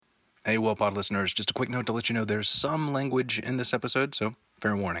Hey, WellPod listeners, just a quick note to let you know there's some language in this episode, so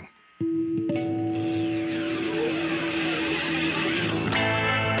fair warning.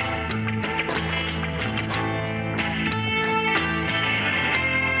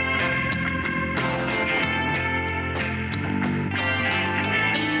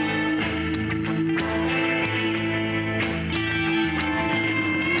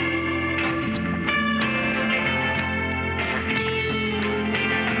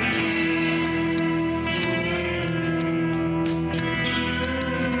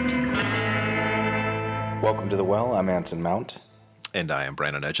 Welcome to The Well. I'm Anson Mount. And I am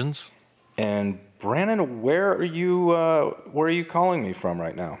Brandon Edgens. And Brandon, where are you calling me from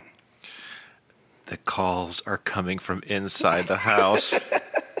right now? The calls are coming from inside the house.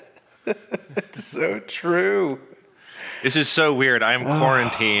 It's so true. This is so weird. I'm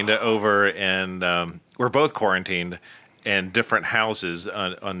quarantined over, and we're both quarantined in different houses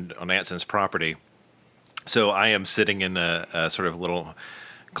on Anson's property. So I am sitting in a sort of little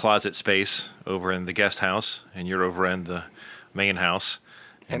closet space over in the guest house, and you're over in the main house,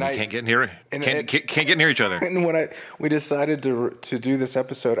 and we can't get near can't get near each other. And when we decided to do this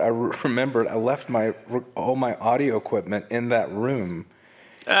episode, I remembered I left all my audio equipment in that room.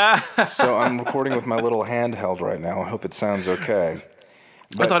 So I'm recording with my little handheld right now. I hope it sounds okay.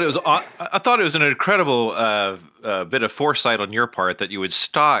 But I thought it was an incredible bit of foresight on your part that you would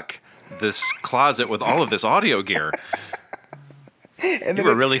stock this closet with all of this audio gear. And you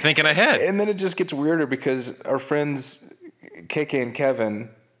were really thinking ahead. And then it just gets weirder because our friends KK and Kevin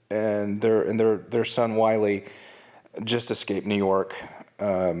and their son Wiley just escaped New York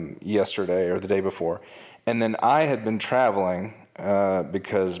yesterday or the day before, and then I had been traveling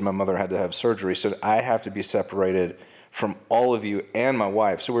because my mother had to have surgery, so I have to be separated from all of you and my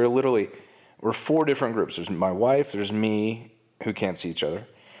wife. So we're four different groups. There's my wife, there's me who can't see each other,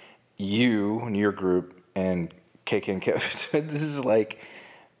 you and your group, and KK and Kevin. So this is like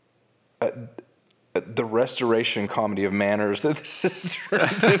the restoration comedy of manners that this has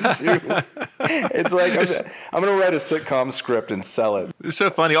turned into. It's like I'm going to write a sitcom script and sell it. It's so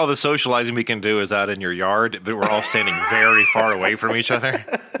funny. All the socializing we can do is out in your yard, but we're all standing very far away from each other.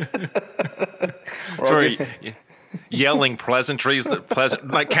 Yelling pleasantries,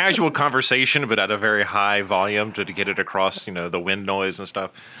 like casual conversation, but at a very high volume to get it across, the wind noise and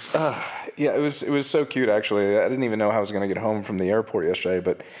stuff. Yeah, it was so cute, actually. I didn't even know how I was going to get home from the airport yesterday,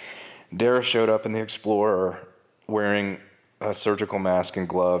 but Dara showed up in the Explorer wearing a surgical mask and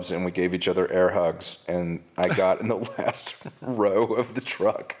gloves, and we gave each other air hugs, and I got in the last row of the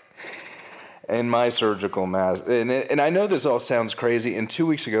truck. And my surgical mask, and I know this all sounds crazy, and 2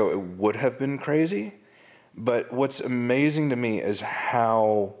 weeks ago it would have been crazy, but what's amazing to me is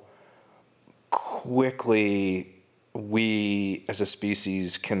how quickly we as a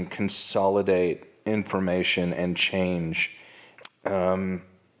species can consolidate information and change.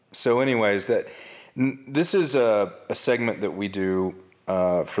 So anyways, this is a segment that we do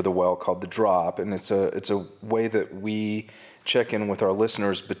for The Well called The Drop, and it's a way that we check in with our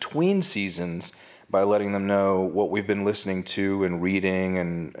listeners between seasons by letting them know what we've been listening to and reading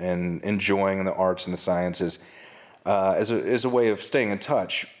and enjoying in the arts and the sciences as a way of staying in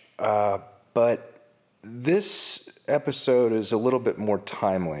touch. But this episode is a little bit more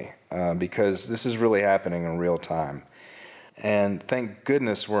timely because this is really happening in real time. And thank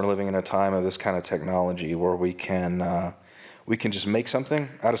goodness we're living in a time of this kind of technology where we can just make something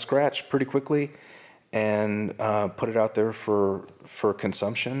out of scratch pretty quickly and put it out there for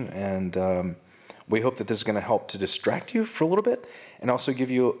consumption. And we hope that this is going to help to distract you for a little bit and also give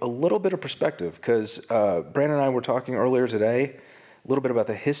you a little bit of perspective because Brandon and I were talking earlier today a little bit about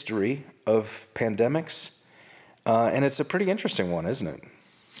the history of pandemics. And it's a pretty interesting one, isn't it?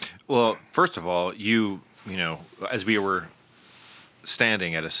 Well, first of all, as we were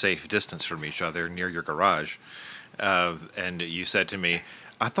standing at a safe distance from each other near your garage, and you said to me,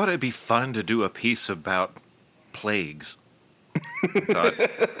 I thought it'd be fun to do a piece about plagues.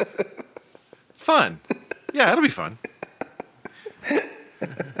 Fun. Yeah, it'll be fun.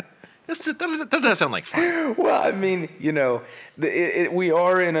 That doesn't sound like fun. Well, I mean, we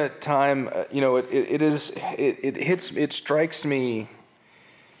are in a time, it strikes me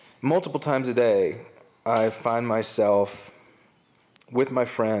multiple times a day. I find myself with my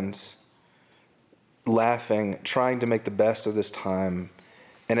friends, laughing, trying to make the best of this time,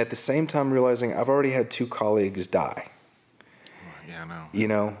 and at the same time realizing I've already had 2 colleagues die. Yeah, I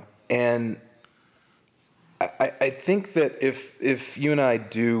know. And I think that if you and I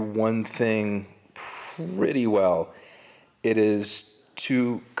do one thing pretty well, it is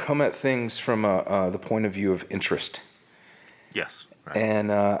to come at things from the point of view of interest. Yes. Right.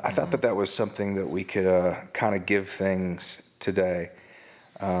 And I thought that was something that we could kind of give things today.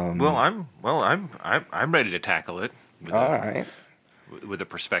 I'm ready to tackle it All right. with a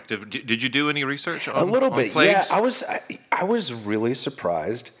perspective. Did you do any research A little on bit, yeah. plagues? I was really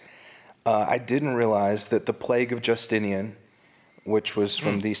surprised. I didn't realize that the plague of Justinian, which was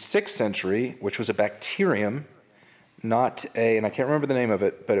from the 6th century, which was a bacterium, and I can't remember the name of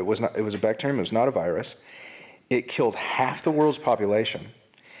it, but it was not. It was a bacterium. It was not a virus. It killed half the world's population.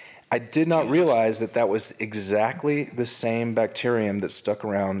 I did not Jesus. realize that was exactly the same bacterium that stuck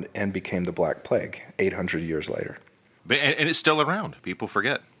around and became the Black Plague 800 years later. And it's still around. People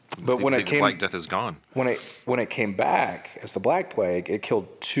forget. But when it The came, Black Death is gone. when it came back as the Black Plague, it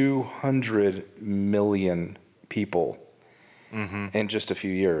killed 200 million people in just a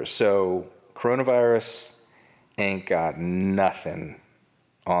few years. So coronavirus ain't got nothing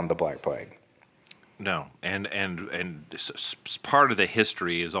on the Black Plague. No, and part of the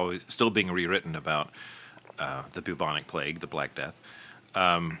history is always still being rewritten about the bubonic plague, the Black Death.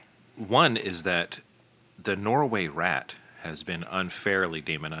 One is that the Norway rat has been unfairly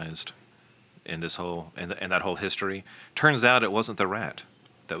demonized in this whole in that whole history. Turns out it wasn't the rat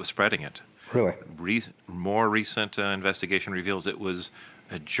that was spreading it. Really? More recent investigation reveals it was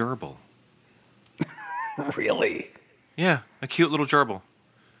a gerbil. Really? Yeah, a cute little gerbil.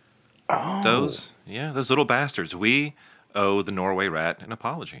 Oh. Those little bastards. We owe the Norway rat an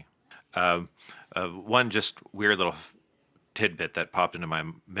apology. One just weird little tidbit that popped into my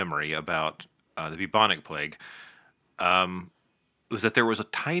memory about the bubonic plague was that there was a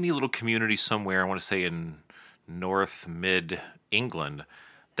tiny little community somewhere, I want to say in north mid England,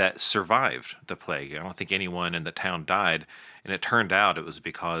 that survived the plague. I don't think anyone in the town died, and it turned out it was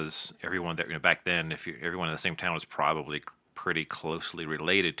because everyone there, back then, everyone in the same town was probably pretty closely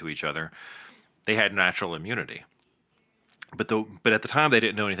related to each other. They had natural immunity, but at the time they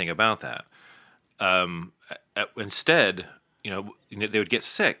didn't know anything about that. Instead, they would get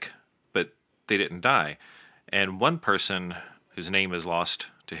sick, but they didn't die. And one person whose name is lost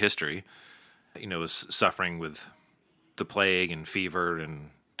to history, was suffering with the plague and fever and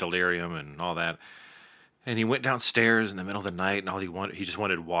delirium and all that. And he went downstairs in the middle of the night, and he just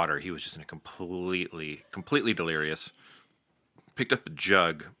wanted water. He was just in a completely delirious. Picked up a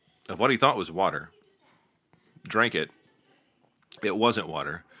jug of what he thought was water, drank it. It wasn't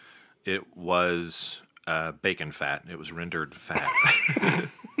water. It was bacon fat. It was rendered fat.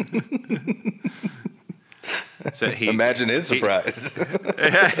 So Imagine his surprise.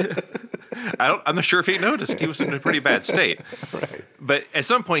 I'm not sure if he noticed. He was in a pretty bad state. Right. But at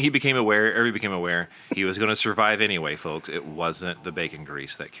some point, he became aware he was going to survive anyway, folks. It wasn't the bacon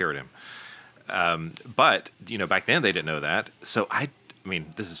grease that cured him. But back then they didn't know that. So I'm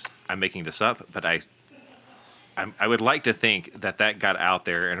making this up, but I would like to think that got out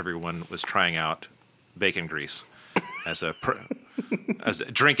there and everyone was trying out bacon grease as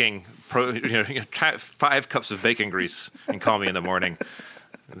drinking 5 cups of bacon grease and call me in the morning.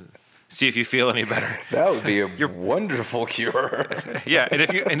 See if you feel any better. That would be a wonderful cure. Yeah,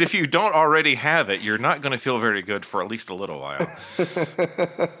 and if you don't already have it, you're not going to feel very good for at least a little while.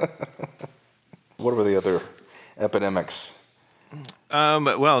 What were the other epidemics?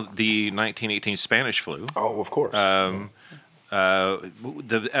 Well, the 1918 Spanish flu. Oh, of course.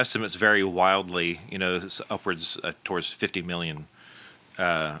 The estimates vary wildly. Upwards towards 50 million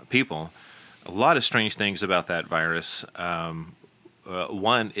people. A lot of strange things about that virus.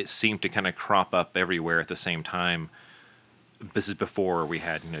 One, it seemed to kind of crop up everywhere at the same time. This is before we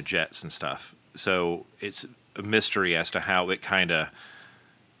had jets and stuff. So it's a mystery as to how it kind of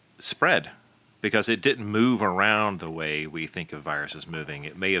spread, because it didn't move around the way we think of viruses moving.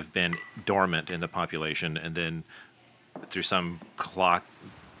 It may have been dormant in the population, and then through some clock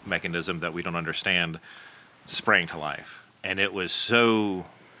mechanism that we don't understand, sprang to life. And it was so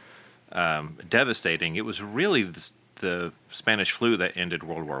devastating. It was really the Spanish flu that ended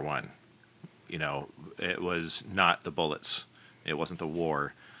World War I. It was not the bullets. It wasn't the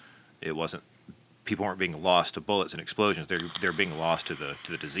war. It wasn't. People weren't being lost to bullets and explosions. They're being lost to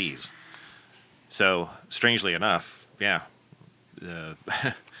the disease. So strangely enough, yeah,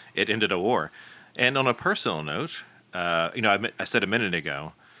 it ended a war. And on a personal note, I said a minute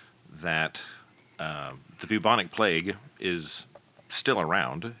ago that the bubonic plague is still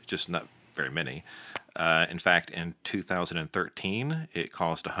around, just not very many. In fact, in 2013, it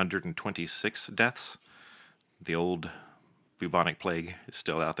caused 126 deaths. The old bubonic plague is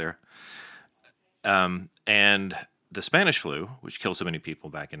still out there. And the Spanish flu, which killed so many people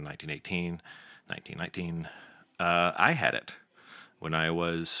back in 1919, I had it when I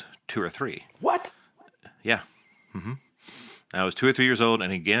was 2 or 3. What? Yeah. Mm-hmm. I was 2 or 3 years old,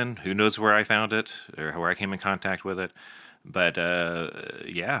 and again, who knows where I found it or where I came in contact with it. But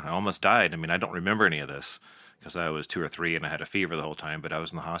yeah, I almost died. I mean, I don't remember any of this because I was 2 or 3 and I had a fever the whole time. But I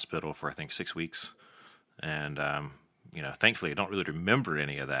was in the hospital for I think 6 weeks, and thankfully, I don't really remember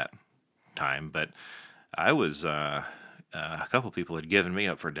any of that time. But I was a couple people had given me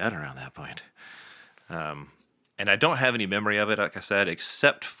up for dead around that point. And I don't have any memory of it, like I said,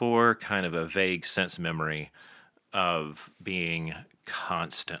 except for kind of a vague sense memory of being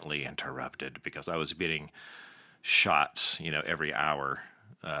constantly interrupted because I was getting shots, every hour,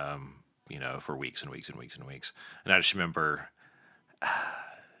 for weeks and weeks and weeks and weeks. And I just remember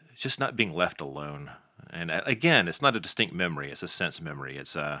just not being left alone. And again, it's not a distinct memory; it's a sense memory.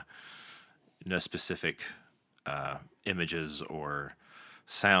 It's no specific images or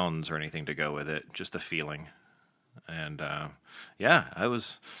sounds or anything to go with it; just a feeling. And yeah, I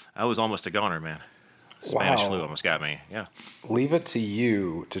was almost a goner, man. Spanish flu almost got me. Yeah. Leave it to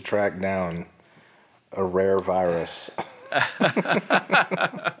you to track down a rare virus.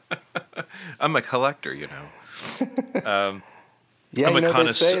 I'm a collector, Yeah,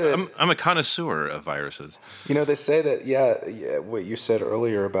 I'm a connoisseur of viruses. They say that, yeah, what you said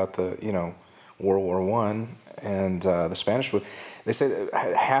earlier about the, World War One and the Spanish flu, they say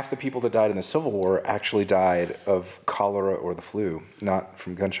that half the people that died in the Civil War actually died of cholera or the flu, not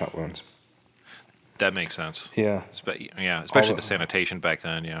from gunshot wounds. That makes sense. Yeah. Especially the sanitation back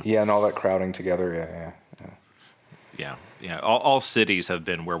then, yeah. Yeah, and all that crowding together, Yeah. All cities have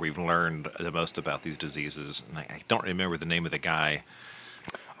been where we've learned the most about these diseases. And I don't remember the name of the guy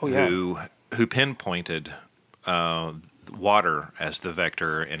who pinpointed water as the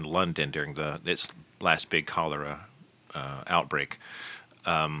vector in London during its last big cholera outbreak.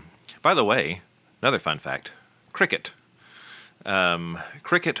 By the way, another fun fact, cricket.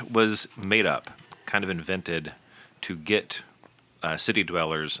 Cricket was made up, kind of invented to get city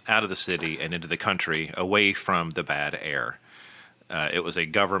dwellers out of the city and into the country, away from the bad air. It was a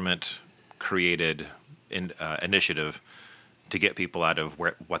government-created initiative to get people out of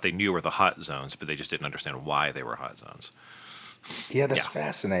what they knew were the hot zones, but they just didn't understand why they were hot zones. Yeah, that's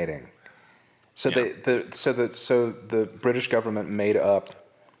fascinating. So the British government made up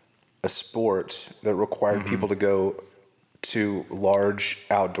a sport that required people to go to large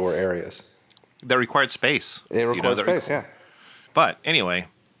outdoor areas. That required space. It required space, yeah. But anyway,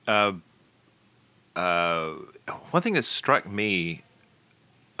 one thing that struck me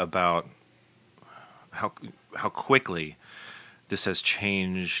about how quickly this has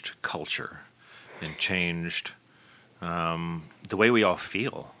changed culture and changed the way we all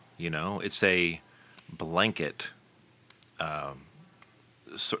feel. It's a blanket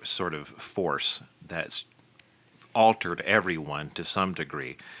sort of force that's altered everyone to some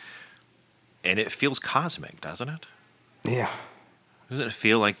degree. And it feels cosmic, doesn't it? Yeah. Doesn't it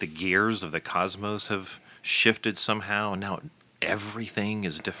feel like the gears of the cosmos have shifted somehow, and now everything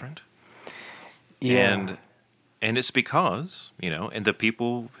is different? Yeah. And it's because, and the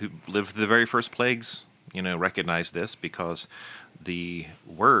people who lived through the very first plagues, recognize this because the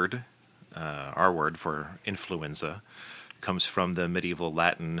word, our word for influenza, comes from the medieval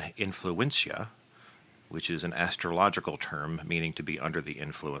Latin influentia, which is an astrological term meaning to be under the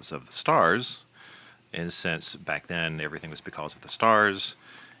influence of the stars. And since back then everything was because of the stars,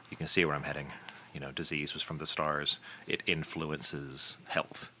 you can see where I'm heading. Disease was from the stars. It influences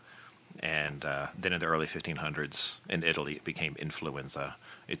health. And then in the early 1500s in Italy, it became influenza.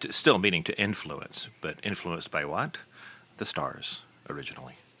 It's still meaning to influence, but influenced by what? The stars,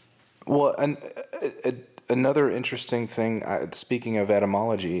 originally. Well, another interesting thing, speaking of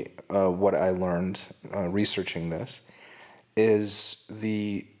etymology, what I learned researching this is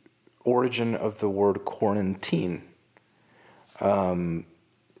the origin of the word quarantine.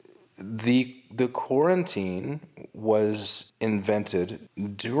 The quarantine was invented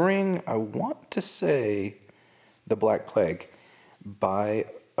during, I want to say, the Black Plague by,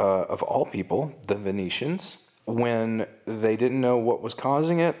 of all people, the Venetians, when they didn't know what was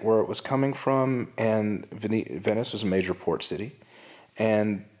causing it, where it was coming from, and Venice was a major port city,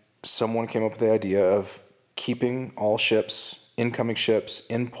 and someone came up with the idea of keeping all ships, incoming ships,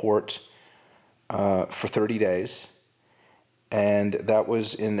 in port for 30 days. And that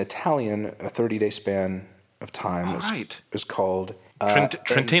was in Italian, a 30-day span of time. Oh, right. It was called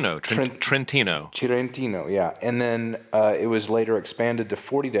Trentino. Trentino, yeah. And then it was later expanded to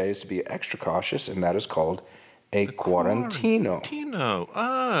 40 days to be extra cautious, and that is called a quarantino.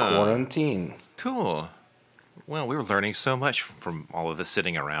 Quarantine. Cool. Well, we were learning so much from all of this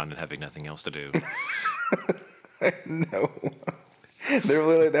sitting around and having nothing else to do. No. They're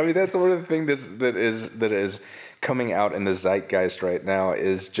really, I mean, that's one of the things that is coming out in the zeitgeist right now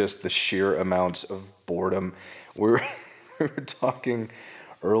is just the sheer amounts of boredom. We were, we were talking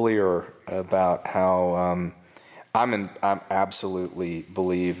earlier about how I'm absolutely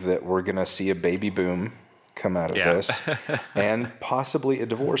believe that we're gonna see a baby boom come out of Yeah. this, and possibly a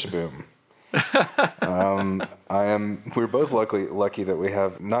divorce boom. We're both lucky that we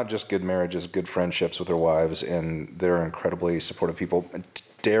have not just good marriages, good friendships with our wives, and they're incredibly supportive people.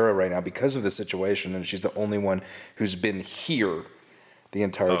 Dara right now, because of the situation, and she's the only one who's been here the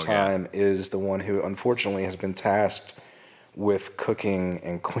entire Oh yeah. time, is the one who unfortunately has been tasked with cooking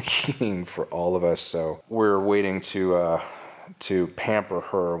and cleaning for all of us. So we're waiting to pamper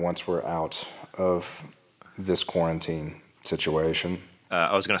her once we're out of this quarantine situation.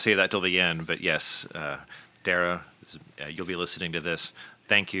 I was going to say that till the end, but yes, Dara, you'll be listening to this.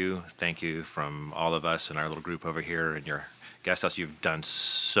 Thank you from all of us in our little group over here in your guest house. You've done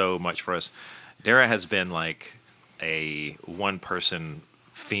so much for us. Dara has been like a one-person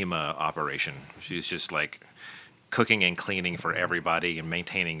FEMA operation. She's just like cooking and cleaning for everybody and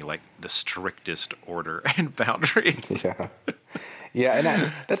maintaining like the strictest order and boundaries. Yeah. Yeah,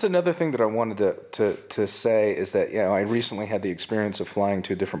 and that's another thing that I wanted to say is that, I recently had the experience of flying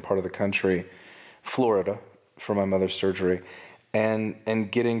to a different part of the country, Florida, for my mother's surgery, and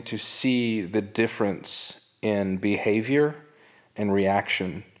getting to see the difference in behavior and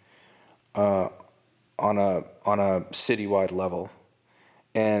reaction on a citywide level,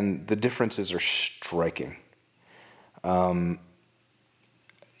 and the differences are striking.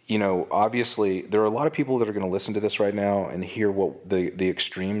 Obviously, there are a lot of people that are going to listen to this right now and hear what the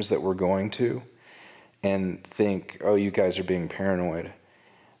extremes that we're going to and think, oh, you guys are being paranoid.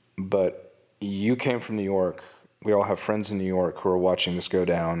 But you came from New York. We all have friends in New York who are watching this go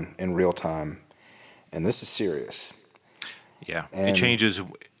down in real time. And this is serious. Yeah, And it changes.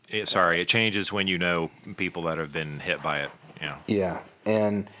 It changes when you know people that have been hit by it. Yeah. yeah.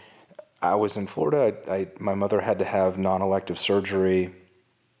 And I was in Florida. My mother had to have non-elective surgery.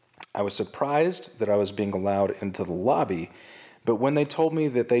 I was surprised that I was being allowed into the lobby, but when they told me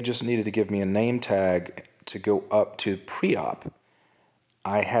that they just needed to give me a name tag to go up to pre-op,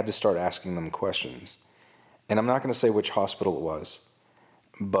 I had to start asking them questions. And I'm not going to say which hospital it was,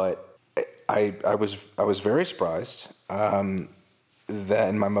 but I was very surprised that,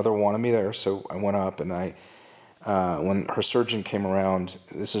 and my mother wanted me there, so I went up, and when her surgeon came around,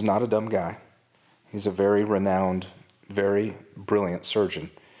 this is not a dumb guy. He's a very renowned, very brilliant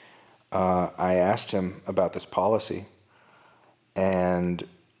surgeon. I asked him about this policy, and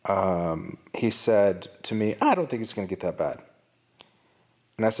he said to me, I don't think it's going to get that bad.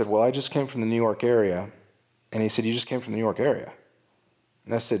 And I said, well, I just came from the New York area. And he said, you just came from the New York area?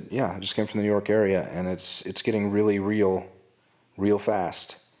 And I said, yeah, I just came from the New York area, and it's getting really real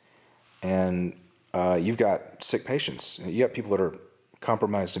fast. And you've got sick patients. You got people that are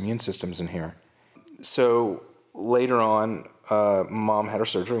compromised immune systems in here. So later on, Mom had her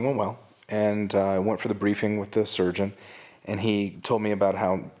surgery, went well, and I went for the briefing with the surgeon, and he told me about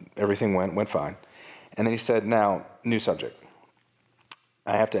how everything went fine. And then he said, now, new subject.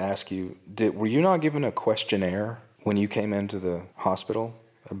 I have to ask you, were you not given a questionnaire when you came into the hospital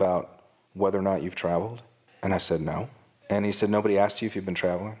about whether or not you've traveled? And I said, no. And he said, nobody asked you if you've been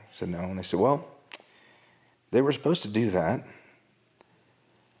traveling? I said, no. And they said, well, they were supposed to do that.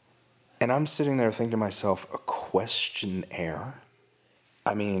 And I'm sitting there thinking to myself, a questionnaire?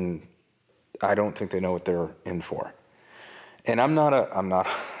 I mean, I don't think they know what they're in for. And I'm not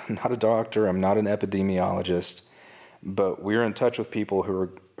not a doctor, I'm not an epidemiologist, but we're in touch with people who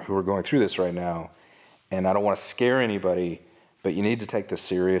are going through this right now. And I don't want to scare anybody, but you need to take this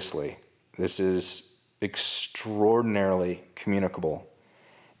seriously. This is extraordinarily communicable,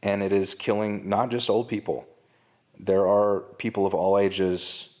 and it is killing not just old people. There are people of all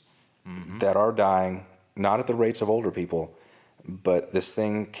ages that are dying, not at the rates of older people, but this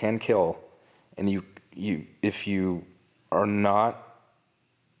thing can kill. And you if you are not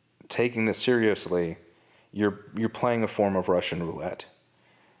taking this seriously, you're playing a form of Russian roulette.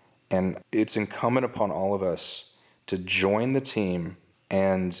 And it's incumbent upon all of us to join the team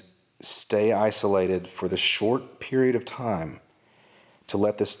and stay isolated for the short period of time to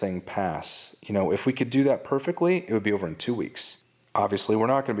let this thing pass. If we could do that perfectly, it would be over in 2 weeks. Obviously, we're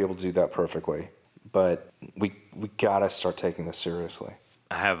not going to be able to do that perfectly, but we gotta start taking this seriously.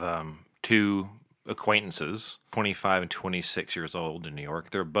 I have two acquaintances, 25 and 26 years old in New York.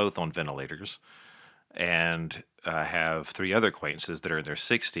 They're both on ventilators. And I have three other acquaintances that are in their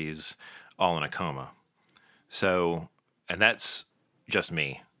 60s, all in a coma. So, and that's just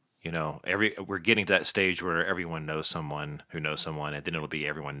me. we're getting to that stage where everyone knows someone who knows someone, and then it'll be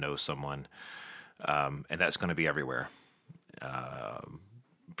everyone knows someone, and that's going to be everywhere,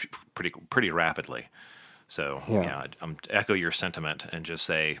 pretty rapidly. So Yeah. yeah, I'm echo your sentiment and just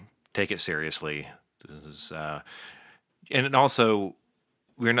say take it seriously. This is, and also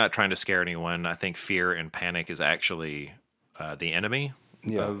we're not trying to scare anyone. I think fear and panic is actually the enemy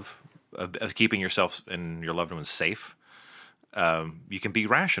Yeah. of keeping yourself and your loved ones safe. You can be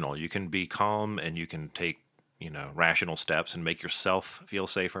rational, you can be calm, and you can take rational steps and make yourself feel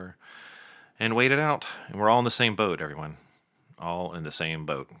safer and wait it out. And we're all in the same boat, everyone. All in the same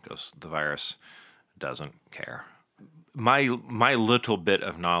boat because the virus doesn't care. My little bit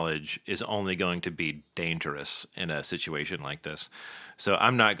of knowledge is only going to be dangerous in a situation like this. So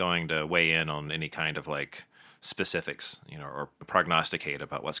I'm not going to weigh in on any kind of like specifics, or prognosticate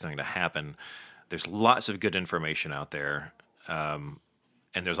about what's going to happen. There's lots of good information out there, and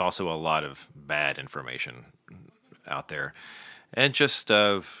there's also a lot of bad information out there. And just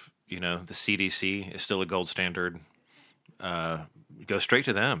the CDC is still a gold standard. Go straight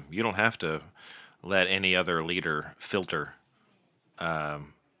to them. You don't have to let any other leader filter and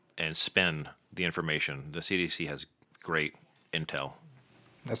spin the information. The CDC has great intel.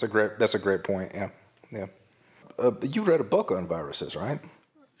 That's a great point. Yeah. Yeah. You read a book on viruses, right?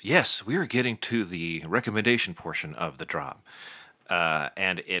 Yes, we are getting to the recommendation portion of the drop.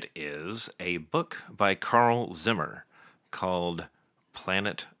 And it is a book by Carl Zimmer called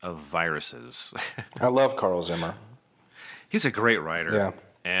Planet of Viruses. I love Carl Zimmer. He's a great writer. Yeah.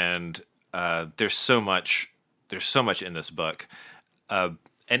 And there's so much in this book. And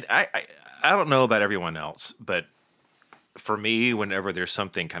I don't know about everyone else, but for me, whenever there's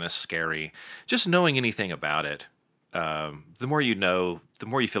something kind of scary, just knowing anything about it, the more you know, the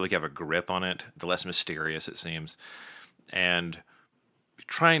more you feel like you have a grip on it, the less mysterious it seems. And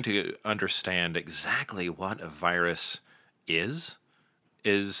trying to understand exactly what a virus is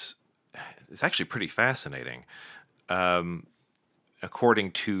actually pretty fascinating.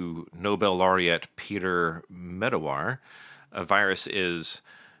 According to Nobel laureate Peter Medawar, a virus is,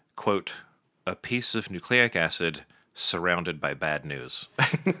 quote, a piece of nucleic acid surrounded by bad news.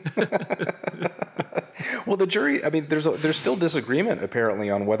 Well, the jury. I mean, there's still disagreement apparently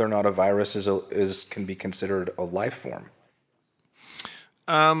on whether or not a virus can be considered a life form.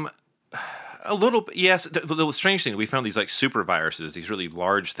 A little bit, yes. The strange thing, we found these like super viruses, these really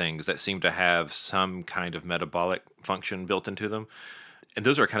large things that seem to have some kind of metabolic function built into them. And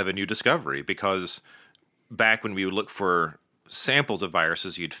those are kind of a new discovery because back when we would look for samples of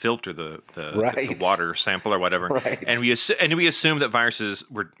viruses, you'd filter the Right. water sample or whatever. Right. And we assumed that viruses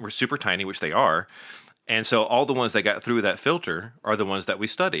were super tiny, which they are. And so all the ones that got through that filter are the ones that we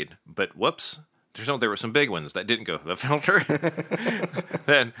studied. But whoops, there were some big ones that didn't go through the filter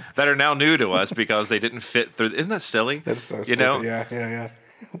that are now new to us because they didn't fit through. Isn't that silly? That's so stupid. Yeah.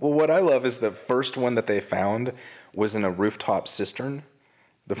 Well, what I love is the first one that they found was in a rooftop cistern,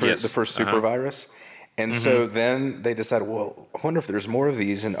 the first super virus. And so then they decided, well, I wonder if there's more of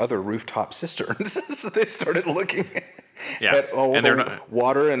these in other rooftop cisterns. So they started looking at all the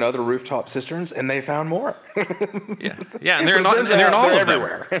water in other rooftop cisterns, and they found more. Yeah, and they're in all of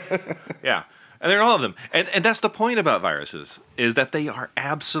everywhere. them. Yeah, and they're in all of them. And that's the point about viruses, is that they are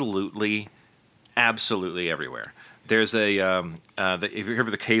absolutely everywhere. There's if you heard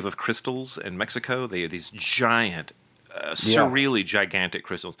of the Cave of Crystals in Mexico, they have these giant, surreally gigantic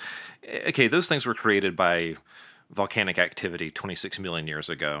crystals. Okay, those things were created by volcanic activity 26 million years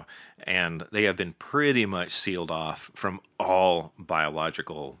ago, and they have been pretty much sealed off from all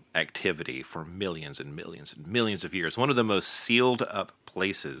biological activity for millions and millions and millions of years. One of the most sealed up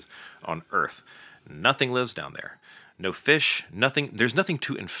places on Earth. Nothing lives down there. No fish, nothing. There's nothing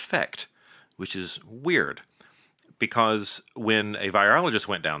to infect, which is weird. Because when a virologist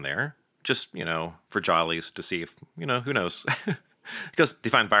went down there, just, for jollies to see if, who knows? Because they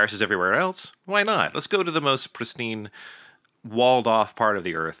find viruses everywhere else. Why not? Let's go to the most pristine, walled-off part of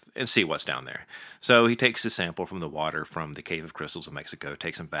the Earth and see what's down there. So he takes a sample from the water from the Cave of Crystals in Mexico,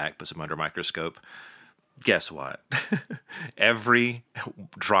 takes them back, puts them under a microscope. Guess what? Every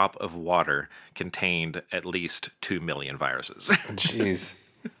drop of water contained at least 2 million viruses. Jeez.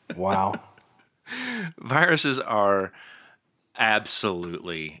 Wow. Viruses are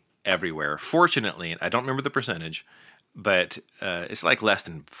absolutely everywhere. Fortunately, I don't remember the percentage, but it's like less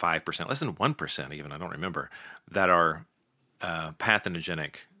than 5%, less than 1% even, I don't remember, that are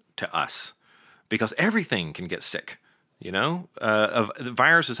pathogenic to us. Because everything can get sick,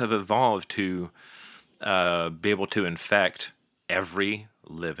 viruses have evolved to be able to infect every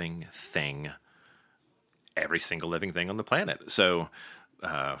living thing, every single living thing on the planet. So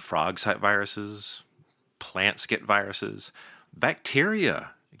Frogs have viruses. Plants get viruses.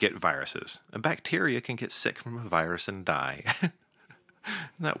 Bacteria get viruses. A bacteria can get sick from a virus and die. Isn't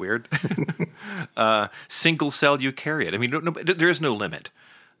that weird? Single-cell eukaryote. I mean, there is no limit.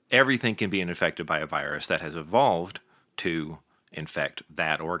 Everything can be infected by a virus that has evolved to infect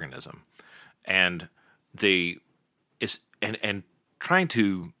that organism. And and trying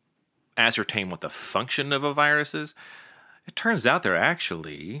to ascertain what the function of a virus is, it turns out they're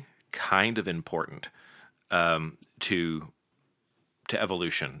actually kind of important to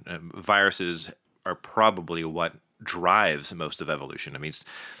evolution. Viruses are probably what drives most of evolution. I mean,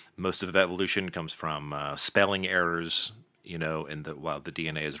 most of evolution comes from spelling errors. While the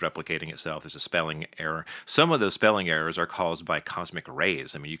DNA is replicating itself, there's a spelling error. Some of those spelling errors are caused by cosmic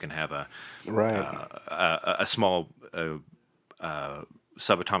rays. I mean, you can have a small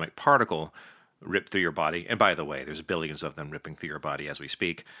subatomic particle rip through your body. And by the way, there's billions of them ripping through your body as we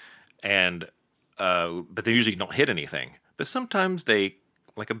speak. And but they usually don't hit anything. But sometimes they,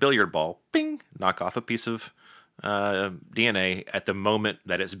 like a billiard ball, ping, knock off a piece of DNA at the moment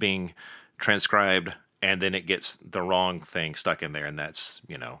that it's being transcribed, and then it gets the wrong thing stuck in there, and that's,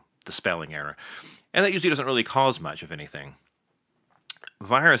 the spelling error. And that usually doesn't really cause much of anything.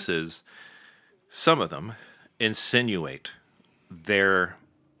 Viruses, some of them, insinuate their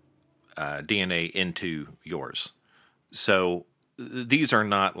DNA into yours. So these are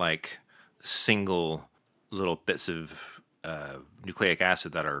not like single little bits of nucleic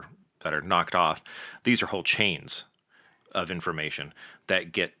acid that are knocked off. These are whole chains of information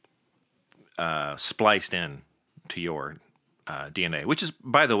that get spliced in to your DNA, which is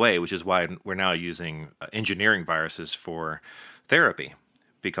why we're now using engineering viruses for therapy,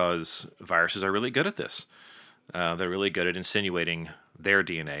 because viruses are really good at this. They're really good at insinuating their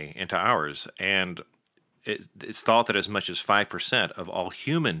DNA into ours, and it's thought that as much as 5% of all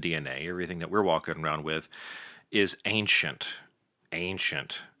human DNA, everything that we're walking around with, is ancient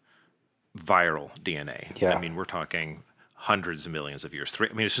viral DNA. Yeah. I mean, we're talking hundreds of millions of years.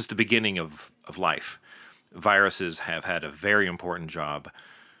 I mean, it's just the beginning of life. Viruses have had a very important job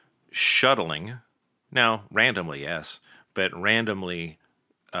shuttling, now randomly, yes, but randomly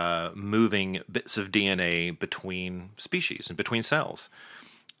moving bits of DNA between species and between cells.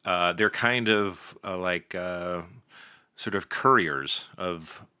 They're kind of sort of couriers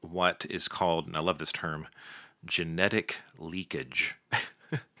of what is called, and I love this term, genetic leakage.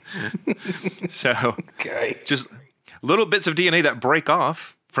 So, just little bits of DNA that break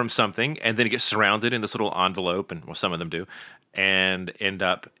off from something, and then it gets surrounded in this little envelope, and some of them do, and end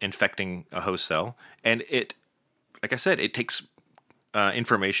up infecting a host cell. And it, like I said, it takes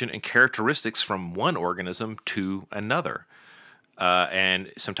information and characteristics from one organism to another.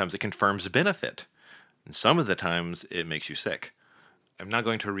 And sometimes it confirms benefit. And some of the times it makes you sick. I'm now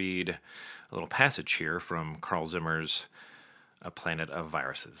going to read a little passage here from Carl Zimmer's A Planet of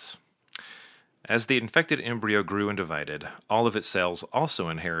Viruses. As the infected embryo grew and divided, all of its cells also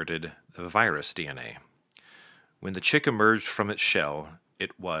inherited the virus DNA. When the chick emerged from its shell,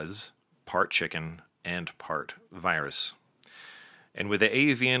 it was part chicken and part virus. And with the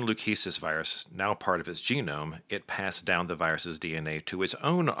avian leukosis virus now part of its genome, it passed down the virus's DNA to its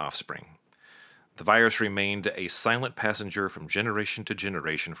own offspring. The virus remained a silent passenger from generation to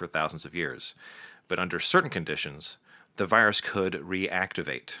generation for thousands of years. But under certain conditions, the virus could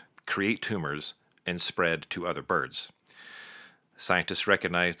reactivate, create tumors, and spread to other birds. Scientists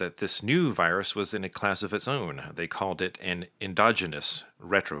recognized that this new virus was in a class of its own. They called it an endogenous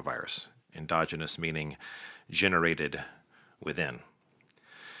retrovirus. Endogenous meaning generated within.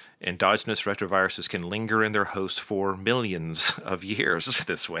 Endogenous retroviruses can linger in their host for millions of years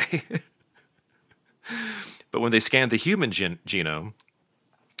this way. But when they scanned the human genome,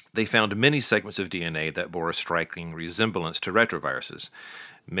 they found many segments of DNA that bore a striking resemblance to retroviruses.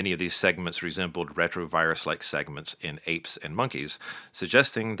 Many of these segments resembled retrovirus-like segments in apes and monkeys,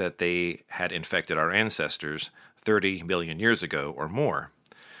 suggesting that they had infected our ancestors 30 million years ago or more.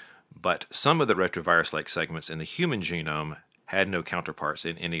 But some of the retrovirus-like segments in the human genome had no counterparts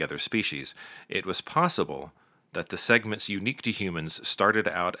in any other species. It was possible that the segments unique to humans started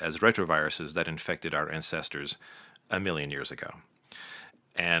out as retroviruses that infected our ancestors a million years ago.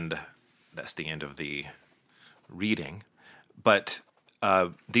 And that's the end of the reading. But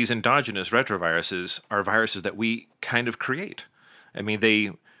these endogenous retroviruses are viruses that we kind of create. I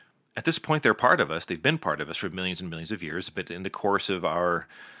mean, at this point, they're part of us. They've been part of us for millions and millions of years. But in the course of our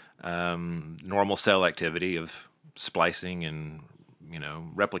normal cell activity of splicing and,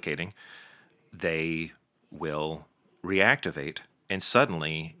 replicating, they will reactivate. And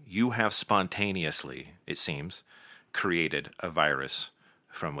suddenly, you have spontaneously, it seems, created a virus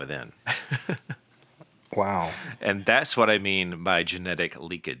from within. Wow. And that's what I mean by genetic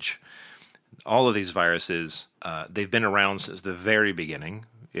leakage. All of these viruses, they've been around since the very beginning.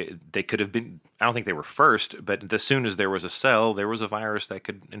 They could have been, I don't think they were first, but as soon as there was a cell, there was a virus that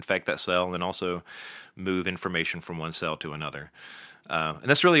could infect that cell and also move information from one cell to another. And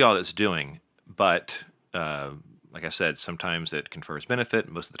that's really all it's doing. But like I said, sometimes it confers benefit.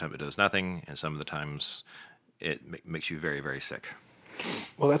 Most of the time it does nothing. And some of the times it makes you very, very sick.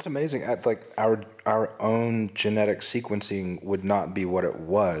 Well, that's amazing. Like our own genetic sequencing would not be what it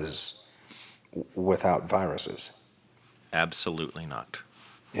was without viruses. Absolutely not.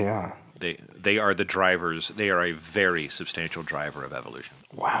 Yeah. They are the drivers. They are a very substantial driver of evolution.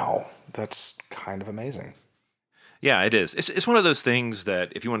 Wow. That's kind of amazing. Yeah, it is. It's one of those things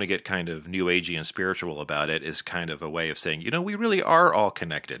that if you want to get kind of new agey and spiritual about it, is kind of a way of saying, we really are all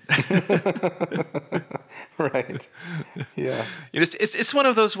connected. Right. Yeah. It's one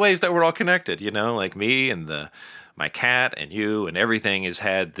of those ways that we're all connected, like me and my cat and you and everything has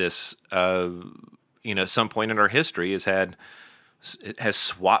had this, some point in our history has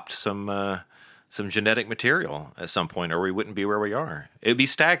swapped some genetic material at some point, or we wouldn't be where we are. It would be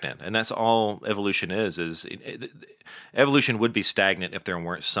stagnant, and that's all evolution is evolution would be stagnant if there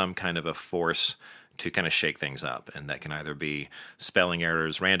weren't some kind of a force to kind of shake things up, and that can either be spelling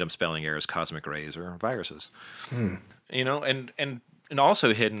errors, random spelling errors, cosmic rays, or viruses. And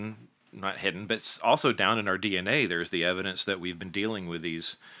also not hidden, but also down in our DNA, there's the evidence that we've been dealing with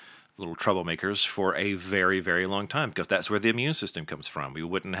these little troublemakers for a very, very long time, because that's where the immune system comes from. We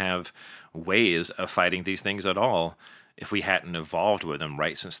wouldn't have ways of fighting these things at all if we hadn't evolved with them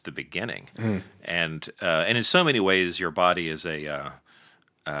right since the beginning. And in so many ways, your body is it's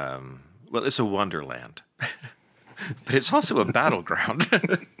a wonderland, but it's also a battleground.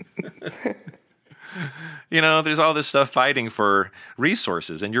 There's all this stuff fighting for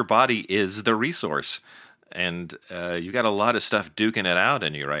resources, and your body is the resource. And you got a lot of stuff duking it out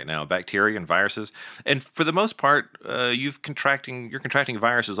in you right now, bacteria and viruses. And for the most part, you're contracting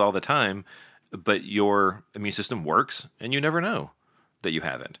viruses all the time, but your immune system works, and you never know that you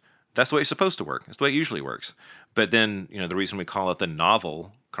haven't. That's the way it's supposed to work. That's the way it usually works. But then, the reason we call it the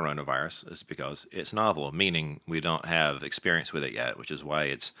novel coronavirus is because it's novel, meaning we don't have experience with it yet, which is why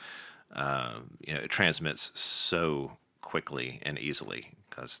it's, it transmits so quickly and easily.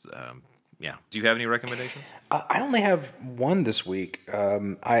 Because yeah. Do you have any recommendations? I only have one this week.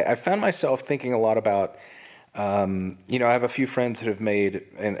 I found myself thinking a lot about, I have a few friends that have made,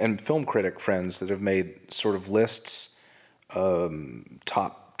 and film critic friends that have made sort of lists,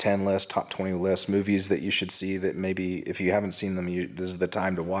 top 10 lists, top 20 lists, movies that you should see that maybe if you haven't seen them, this is the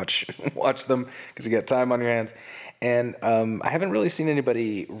time to watch them because you got time on your hands. And I haven't really seen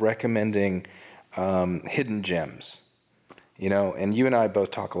anybody recommending hidden gems. And you and I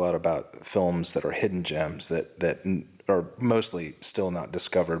both talk a lot about films that are hidden gems that are mostly still not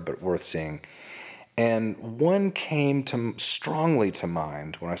discovered but worth seeing. And one came strongly to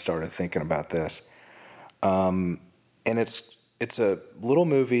mind when I started thinking about this. And it's a little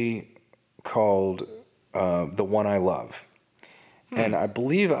movie called The One I Love. And I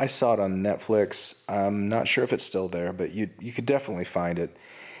believe I saw it on Netflix. I'm not sure if it's still there, but you could definitely find it.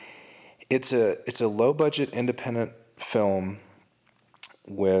 It's a low-budget independent film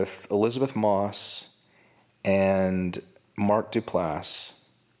with Elizabeth Moss and Mark Duplass,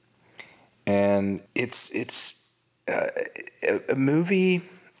 and it's a movie.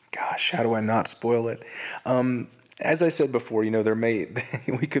 Gosh, how do I not spoil it? As I said before,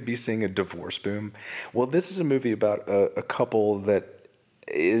 we could be seeing a divorce boom. Well, this is a movie about a couple that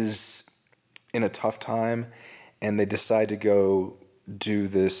is in a tough time, and they decide to go do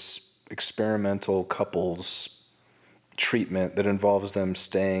this experimental couples treatment that involves them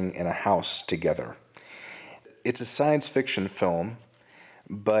staying in a house together. It's a science fiction film,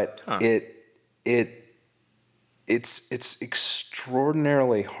 but it's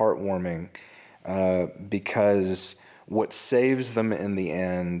extraordinarily heartwarming because what saves them in the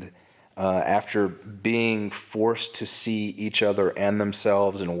end, after being forced to see each other and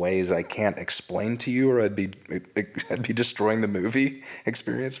themselves in ways I can't explain to you, or I'd be destroying the movie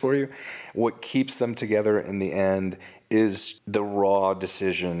experience for you. What keeps them together in the end is the raw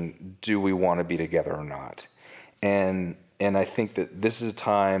decision: do we want to be together or not? And I think that this is a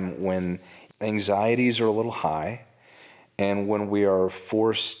time when anxieties are a little high, and when we are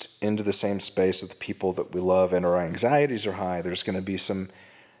forced into the same space with the people that we love and our anxieties are high, there's going to be some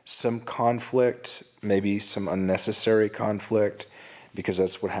conflict, maybe some unnecessary conflict, because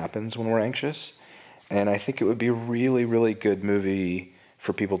that's what happens when we're anxious. And I think it would be a really, really good movie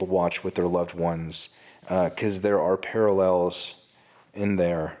for people to watch with their loved ones, because there are parallels in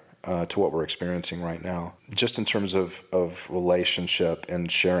there to what we're experiencing right now, just in terms of relationship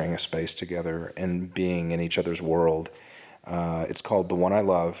and sharing a space together and being in each other's world. It's called The One I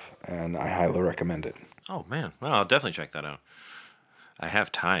Love, and I highly recommend it. Oh man, well, I'll definitely check that out. I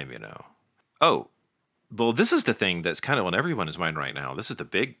have time, Oh, well, this is the thing that's kind of on everyone's mind right now. This is the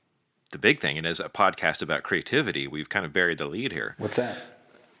big thing, and as a podcast about creativity, we've kind of buried the lead here. What's that?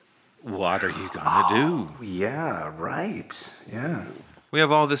 What are you gonna do? Yeah, right. Yeah. We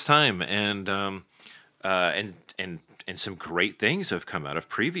have all this time, and some great things have come out of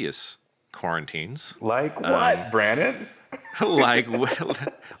previous quarantines. Like what, Brandon?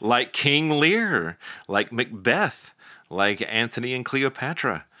 like King Lear, like Macbeth, like Antony and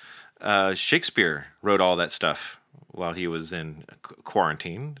Cleopatra. Shakespeare wrote all that stuff while he was in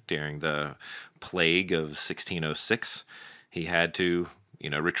quarantine during the plague of 1606. He had to,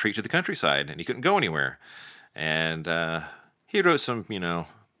 retreat to the countryside, and he couldn't go anywhere. And he wrote some,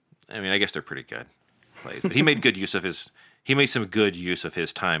 I guess they're pretty good plays, but he made some good use of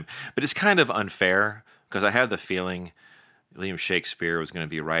his time. But it's kind of unfair because I have the feeling William Shakespeare was going to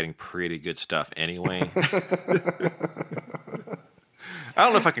be writing pretty good stuff anyway. I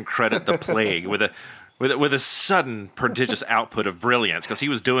don't know if I can credit the plague with a sudden prodigious output of brilliance because he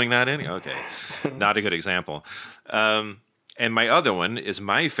was doing that anyway. Okay, not a good example. And my other one is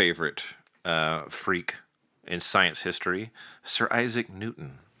my favorite freak in science history, Sir Isaac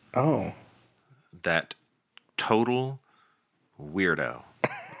Newton. Oh, that total weirdo.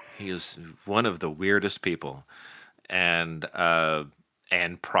 He is one of the weirdest people, and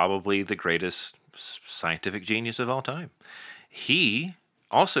probably the greatest scientific genius of all time. He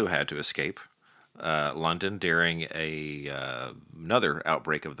also had to escape London during another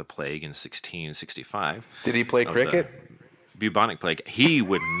outbreak of the plague in 1665. Did he play cricket? Bubonic plague. He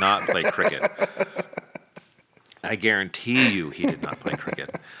would not play cricket. I guarantee you he did not play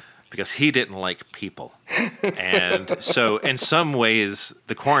cricket because he didn't like people. And so in some ways,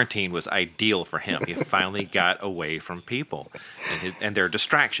 the quarantine was ideal for him. He finally got away from people and their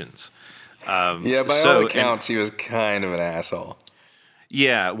distractions. Yeah, by all accounts, he was kind of an asshole.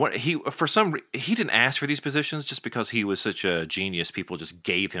 Yeah, he didn't ask for these positions just because he was such a genius. People just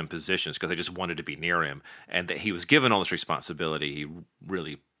gave him positions because they just wanted to be near him, and that he was given all this responsibility he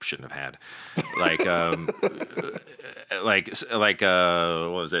really shouldn't have had. What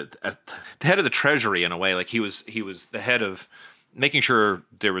was it? The head of the treasury, in a way. Like he was the head of making sure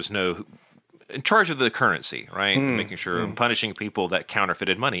there was no in charge of the currency, right? Making sure punishing people that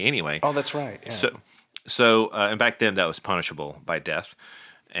counterfeited money. Anyway. Oh, that's right. Yeah. So, and back then that was punishable by death,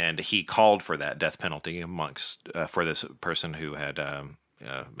 and he called for that death penalty amongst for this person who had,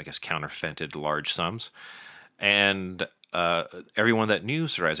 counterfeited large sums, and everyone that knew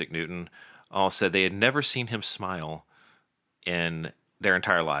Sir Isaac Newton all said they had never seen him smile in their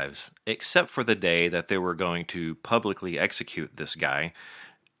entire lives, except for the day that they were going to publicly execute this guy.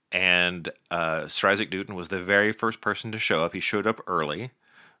 And Sir Isaac Newton was the very first person to show up. He showed up early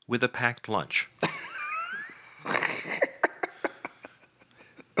with a packed lunch.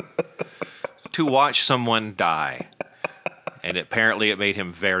 To watch someone die. And apparently it made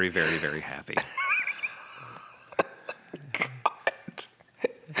him very, very, very happy. God.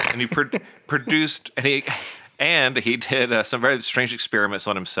 And he produced, and he did some very strange experiments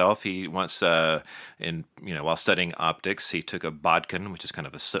on himself. He once, while studying optics, he took a bodkin, which is kind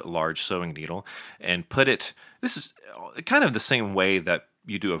of a large sewing needle, and put it. This is kind of the same way that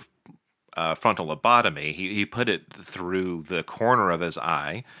you do a frontal lobotomy. He put it through the corner of his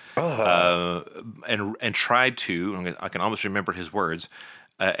eye, and tried to. I can almost remember his words.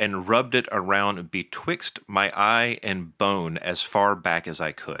 And rubbed it around betwixt my eye and bone as far back as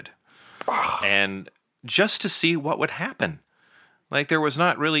I could, and just to see what would happen. Like there was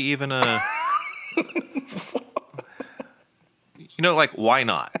not really even a, why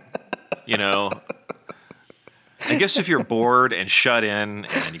not? I guess if you're bored and shut in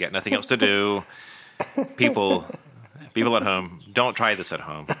and you got nothing else to do, people at home, don't try this at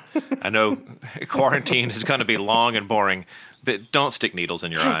home. I know quarantine is going to be long and boring, but don't stick needles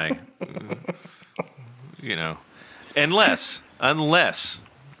in your eye. Unless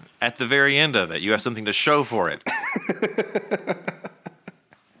at the very end of it you have something to show for it.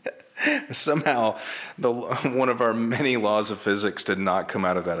 Somehow, one of our many laws of physics did not come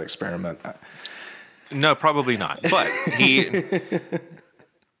out of that experiment. No, probably not. But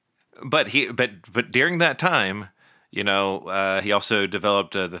during that time, he also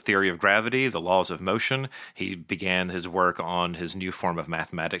developed the theory of gravity, the laws of motion. He began his work on his new form of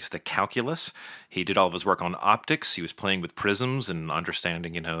mathematics, the calculus. He did all of his work on optics. He was playing with prisms and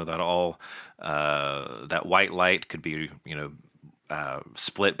understanding, that all that white light could be,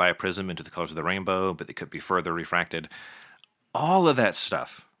 split by a prism into the colors of the rainbow, but they could be further refracted. All of that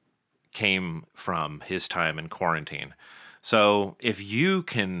stuff came from his time in quarantine. So if you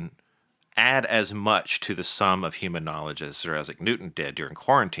can add as much to the sum of human knowledge as Sir Isaac Newton did during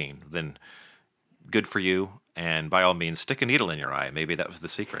quarantine, then good for you. And by all means, stick a needle in your eye. Maybe that was the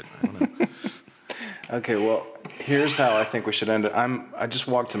secret. I don't know. Okay, well, here's how I think we should end it. I just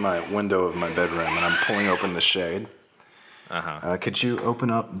walked to my window of my bedroom, and I'm pulling open the shade. Could you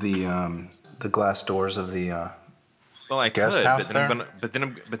open up the glass doors of the Well, I guest could, house but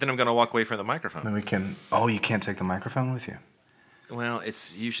then I'm gonna walk away from the microphone. Then we can. Oh, you can't take the microphone with you. Well,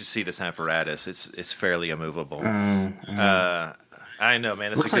 you should see this apparatus. It's fairly immovable. I know,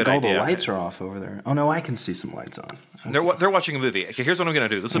 man. It's Looks a good like all idea. the lights are off over there. Oh no, I can see some lights on. Okay. They're watching a movie. Okay, here's what I'm gonna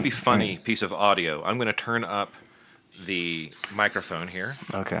do. This will be funny piece of audio. I'm gonna turn up the microphone here.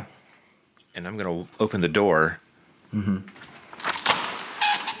 Okay. And I'm gonna open the door. Mm-hmm.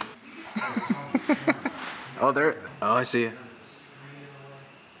 Oh, there. Oh, I see you.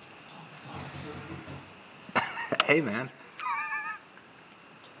 Hey, man.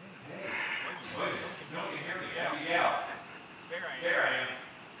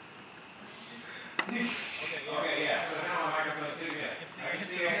 Okay, yeah. So now my microphone's sitting in. I can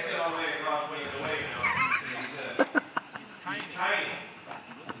see all the way across ways away now. He's tiny.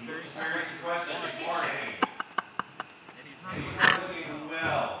 He's very sequestered and quarantined. And he's not looking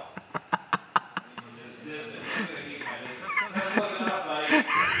well. This distance. He's going to keep my distance. That's close enough, buddy.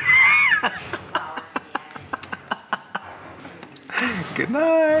 Good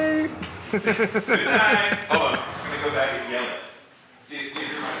night. Good night. Hold on. I'm going to go back and yell it. See if your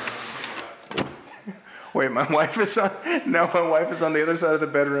microphone. Wait, my wife is on. No, my wife is on the other side of the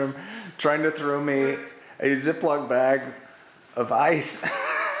bedroom, trying to throw me a Ziploc bag of ice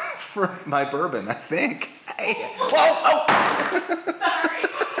for my bourbon. I think. Hey. Oh. Sorry.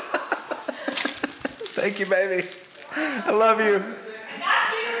 Thank you, baby. I love you.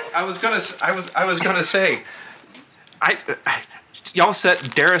 I was gonna say,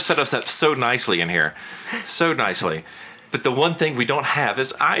 Dara set us up so nicely in here, so nicely, but the one thing we don't have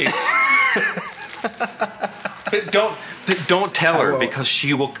is ice. But don't tell her because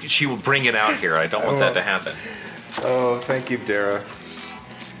she will bring it out here. I don't want that to happen. Oh, thank you, Dara.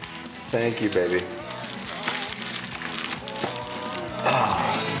 Thank you, baby.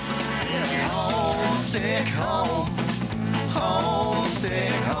 Homesick home,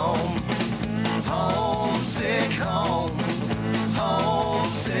 homesick home, homesick home,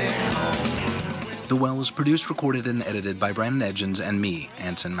 homesick home. The Well is produced, recorded, and edited by Brandon Edgens and me,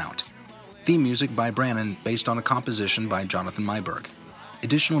 Anson Mount. Theme music by Brannon, based on a composition by Jonathan Myberg.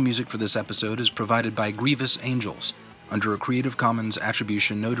 Additional music for this episode is provided by Grievous Angels, under a Creative Commons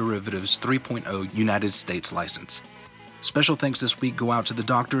Attribution No Derivatives 3.0 United States license. Special thanks this week go out to the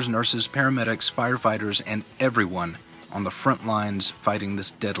doctors, nurses, paramedics, firefighters, and everyone on the front lines fighting this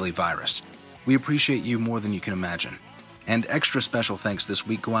deadly virus. We appreciate you more than you can imagine. And extra special thanks this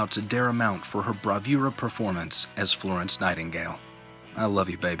week go out to Dara Mount for her bravura performance as Florence Nightingale. I love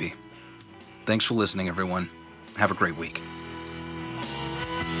you, baby. Thanks for listening, everyone. Have a great week.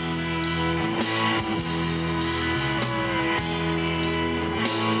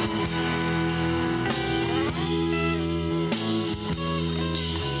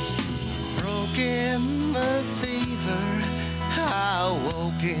 Broke in the fever, I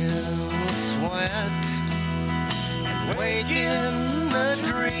woke in the sweat, and waking the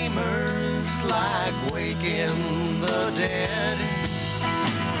dreamers like waking the dead.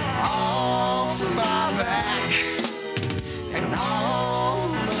 Off my back and all